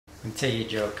Let me tell you a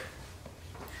joke.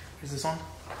 Is this on?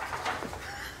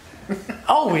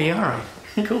 Oh, we are.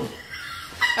 Cool. 7,259,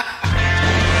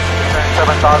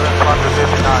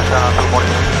 good morning.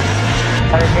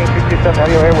 18227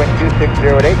 Helio Air, wind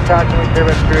 2608, caution with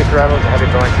turbine serious arrivals, heavy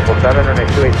Boeing 777, runway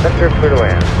 28 center, clear to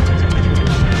land.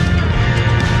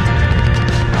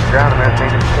 Ground, American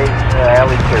maintenance, State,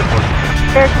 alley clear, please.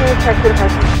 Air, can you check the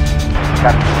departure?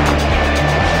 Copy.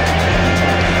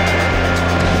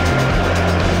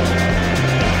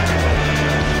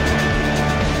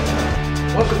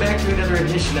 Welcome back to another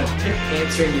edition of Pip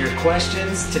Answering Your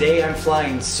Questions. Today I'm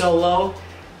flying solo.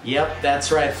 Yep,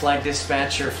 that's right, flight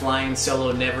dispatcher flying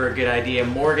solo, never a good idea.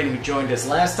 Morgan, who joined us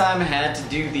last time, had to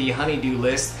do the honey-do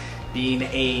list, being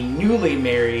a newly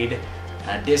married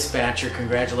dispatcher.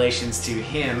 Congratulations to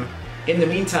him. In the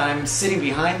meantime, sitting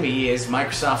behind me is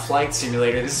Microsoft Flight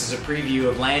Simulator. This is a preview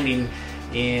of landing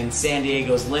in San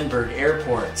Diego's Lindbergh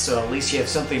Airport, so at least you have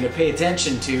something to pay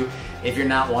attention to if you're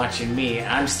not watching me.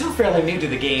 I'm still fairly new to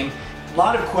the game. A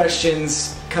lot of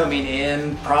questions coming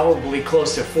in, probably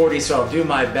close to 40, so I'll do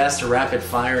my best to rapid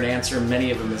fire and answer many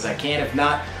of them as I can. If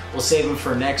not, we'll save them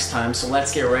for next time. So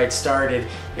let's get right started.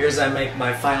 Here's as I make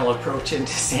my final approach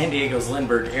into San Diego's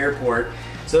Lindbergh Airport.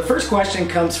 So the first question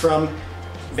comes from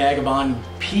Vagabond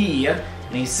P, and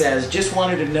he says, just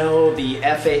wanted to know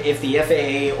if the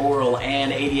FAA oral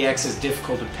and ADX is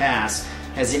difficult to pass.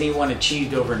 Has anyone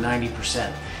achieved over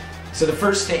 90%? So the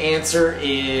first to answer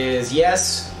is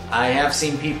yes. I have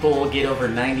seen people get over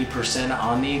 90%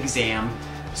 on the exam,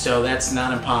 so that's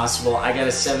not impossible. I got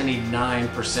a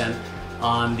 79%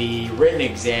 on the written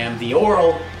exam. The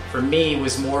oral, for me,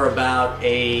 was more about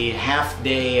a half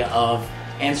day of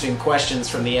answering questions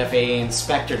from the FAA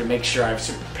inspector to make sure I was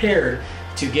prepared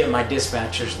to get my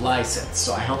dispatcher's license.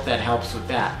 So I hope that helps with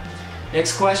that.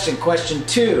 Next question, question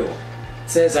 2.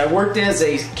 Says, I worked as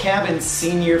a cabin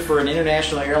senior for an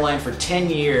international airline for 10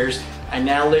 years. I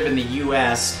now live in the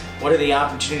US. What are the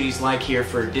opportunities like here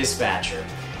for a dispatcher?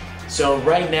 So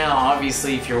right now,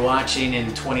 obviously, if you're watching in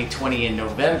 2020 in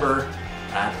November,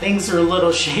 things are a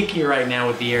little shaky right now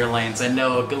with the airlines. I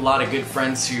know a lot of good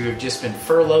friends who have just been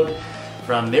furloughed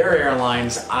from their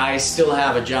airlines. I still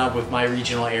have a job with my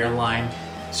regional airline.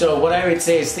 So what I would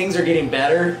say is things are getting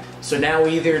better. So now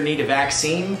we either need a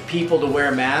vaccine, people to wear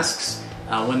masks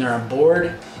when they're on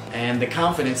board, and the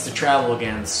confidence to travel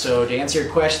again. So to answer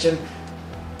your question,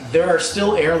 there are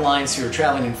still airlines who are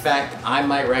traveling. In fact, I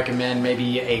might recommend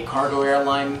maybe a cargo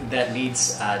airline that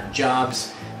needs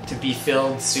jobs to be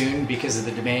filled soon because of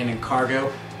the demand in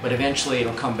cargo, but eventually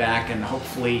it'll come back, and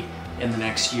hopefully in the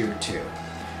next year or two.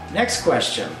 Next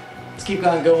question. Let's keep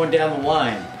on going down the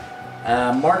line.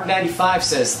 Mark95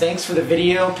 says, thanks for the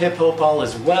video. Pip, hope all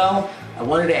is well. I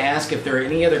wanted to ask if there are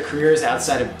any other careers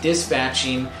outside of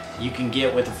dispatching you can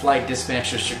get with a flight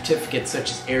dispatcher certificate, such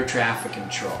as air traffic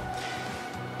control.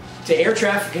 To air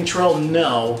traffic control,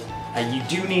 no. You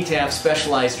do need to have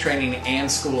specialized training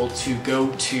and school to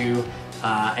go to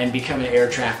and become an air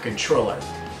traffic controller.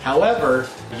 However,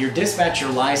 your dispatcher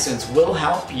license will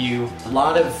help you. A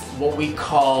lot of what we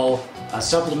call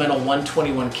supplemental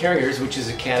 121 carriers, which is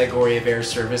a category of air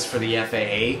service for the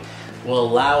FAA, will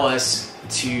allow us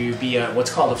to be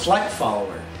what's called a flight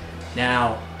follower.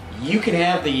 Now, you can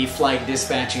have the flight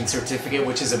dispatching certificate,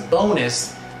 which is a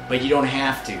bonus, but you don't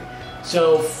have to.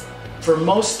 So for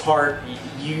most part,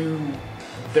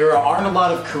 there aren't a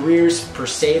lot of careers per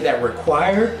se that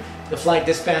require the flight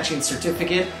dispatching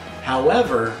certificate.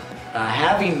 However,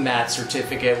 having that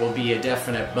certificate will be a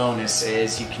definite bonus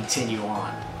as you continue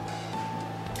on.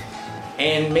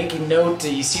 And making note,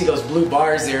 you see those blue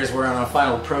bars there as we're on our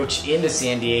final approach into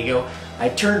San Diego. I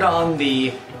turned on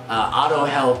the auto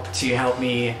help to help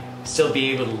me still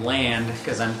be able to land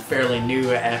because I'm fairly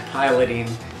new at piloting,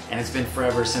 and it's been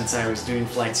forever since I was doing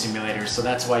flight simulators, so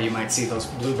that's why you might see those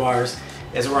blue bars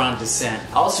as we're on descent.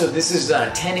 Also, this is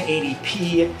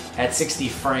 1080p at 60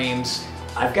 frames.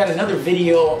 I've got another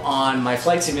video on my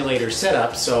flight simulator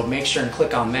setup, so make sure and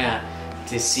click on that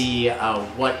to see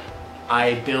what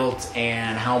I built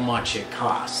and how much it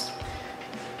cost.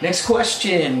 Next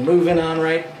question, moving on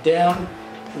right down.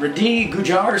 Radi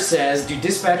Gujar says, do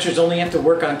dispatchers only have to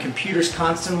work on computers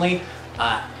constantly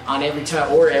on every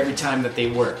time that they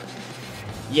work?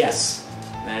 Yes.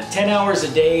 10 hours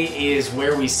a day is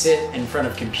where we sit in front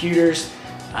of computers,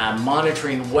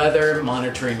 monitoring weather,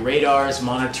 monitoring radars,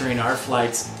 monitoring our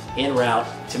flights en route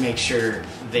to make sure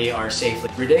they are safely.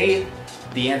 Radi,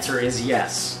 the answer is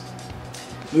yes.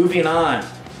 Moving on.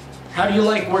 How do you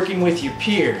like working with your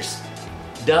peers?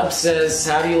 Dub says,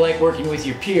 how do you like working with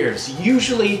your peers?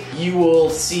 Usually you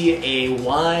will see a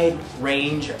wide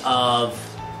range of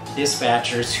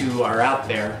dispatchers who are out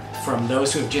there. from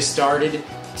those who have just started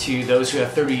to those who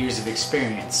have 30 years of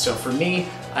experience. So for me,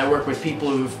 I work with people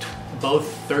who've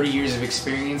both 30 years of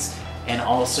experience and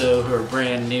also who are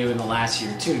brand new in the last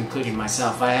year or two, including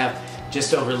myself. I have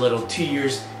just over a little 2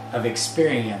 years of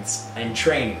experience and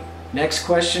training. Next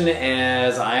question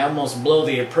is, I almost blow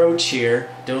the approach here.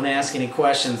 Don't ask any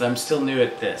questions, I'm still new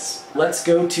at this. Let's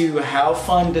go to how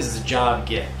fun does the job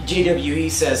get? JWE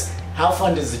says, how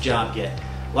fun does the job get?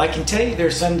 Well, I can tell you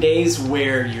there's some days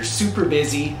where you're super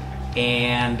busy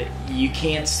and you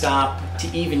can't stop to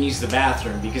even use the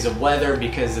bathroom because of weather,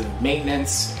 because of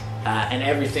maintenance, and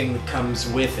everything that comes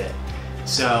with it.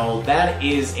 So that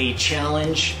is a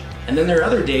challenge. And then there are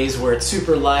other days where it's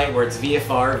super light, where it's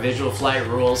VFR, visual flight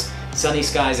rules, sunny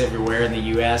skies everywhere in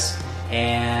the US,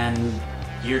 and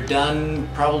you're done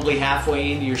probably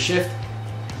halfway into your shift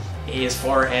as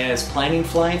far as planning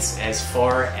flights, as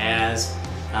far as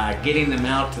getting them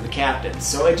out to the captains.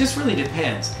 So it just really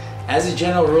depends. As a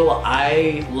general rule,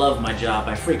 I love my job.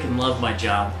 I freaking love my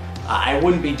job. I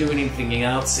wouldn't be doing anything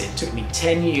else. It took me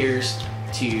 10 years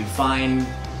to find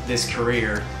this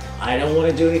career. I don't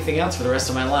want to do anything else for the rest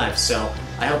of my life, so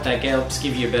I hope that helps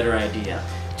give you a better idea.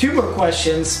 2 more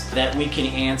questions that we can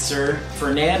answer.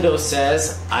 Fernando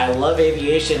says, I love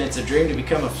aviation. It's a dream to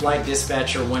become a flight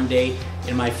dispatcher one day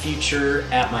in my future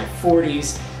at my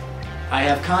 40s. I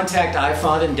have contact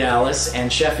IFON in Dallas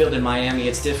and Sheffield in Miami.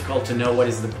 It's difficult to know what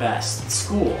is the best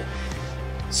school.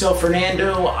 So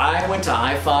Fernando, I went to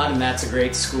IFON and that's a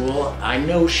great school. I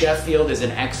know Sheffield is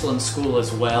an excellent school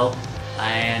as well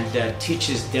and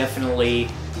teaches definitely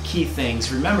the key things.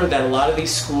 Remember that a lot of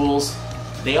these schools,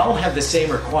 they all have the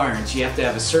same requirements. You have to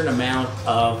have a certain amount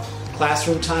of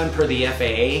classroom time per the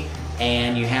FAA,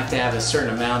 and you have to have a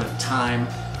certain amount of time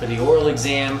for the oral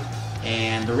exam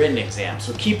and the written exam.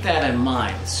 So keep that in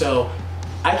mind. So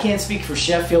I can't speak for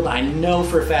Sheffield. I know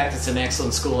for a fact it's an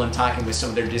excellent school, and talking with some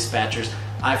of their dispatchers.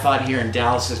 IFON here in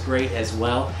Dallas is great as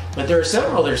well. But there are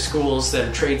several other schools that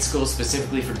are trade schools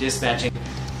specifically for dispatching.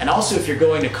 And also if you're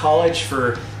going to college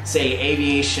for, say,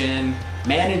 aviation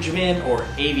management or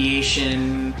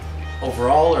aviation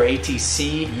overall or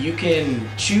ATC, you can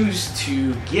choose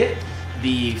to get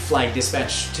the flight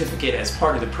dispatch certificate as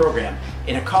part of the program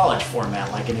in a college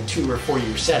format, like in a 2 or 4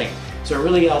 year setting. So it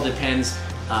really all depends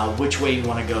which way you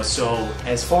want to go. So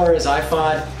as far as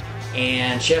IFOD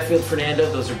and Sheffield, Fernando,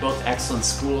 those are both excellent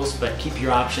schools, but keep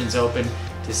your options open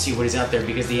to see what is out there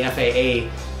because the FAA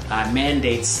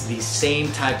mandates the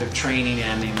same type of training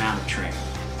and the amount of training.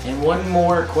 And one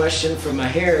more question from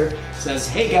Maher says,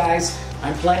 hey guys,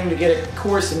 I'm planning to get a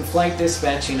course in flight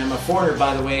dispatching. I'm a foreigner,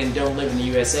 by the way, and don't live in the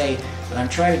USA, but I'm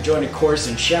trying to join a course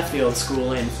in Sheffield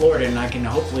School in Florida, and I can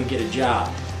hopefully get a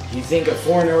job. Do you think a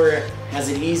foreigner has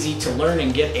it easy to learn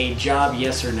and get a job,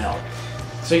 yes or no?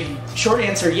 So short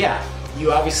answer, yeah.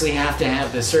 You obviously have to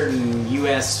have the certain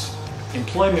US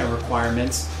employment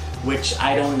requirements, which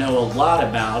I don't know a lot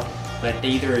about, but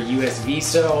either a US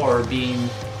visa or being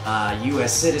a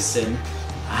US citizen.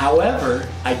 However,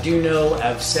 I do know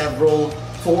of several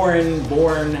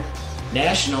foreign-born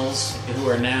nationals who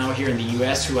are now here in the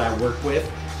US who I work with.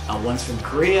 One's from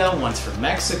Korea, one's from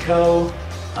Mexico,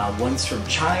 one's from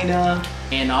China,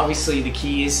 and obviously the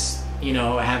key is, you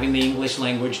know, having the English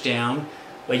language down.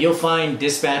 But you'll find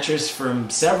dispatchers from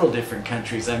several different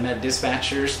countries. I've met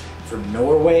dispatchers from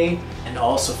Norway and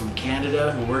also from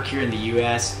Canada who work here in the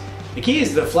US. The key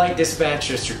is the flight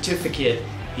dispatcher certificate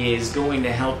is going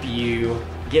to help you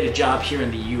get a job here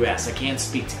in the US. I can't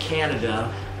speak to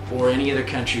Canada or any other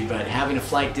country, but having a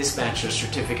flight dispatcher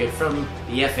certificate from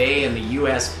the FAA in the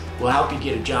US will help you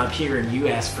get a job here in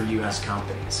US for US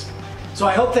companies. So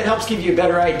I hope that helps give you a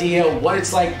better idea what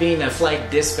it's like being a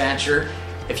flight dispatcher.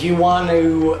 If you want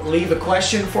to leave a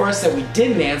question for us that we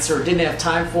didn't answer or didn't have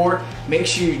time for, make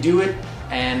sure you do it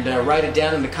and write it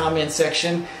down in the comment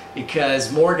section,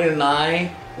 because Morgan and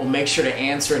I will make sure to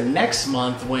answer it next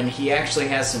month when he actually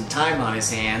has some time on his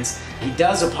hands. He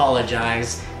does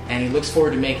apologize and he looks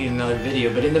forward to making another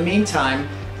video, but in the meantime,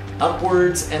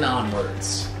 upwards and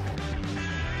onwards.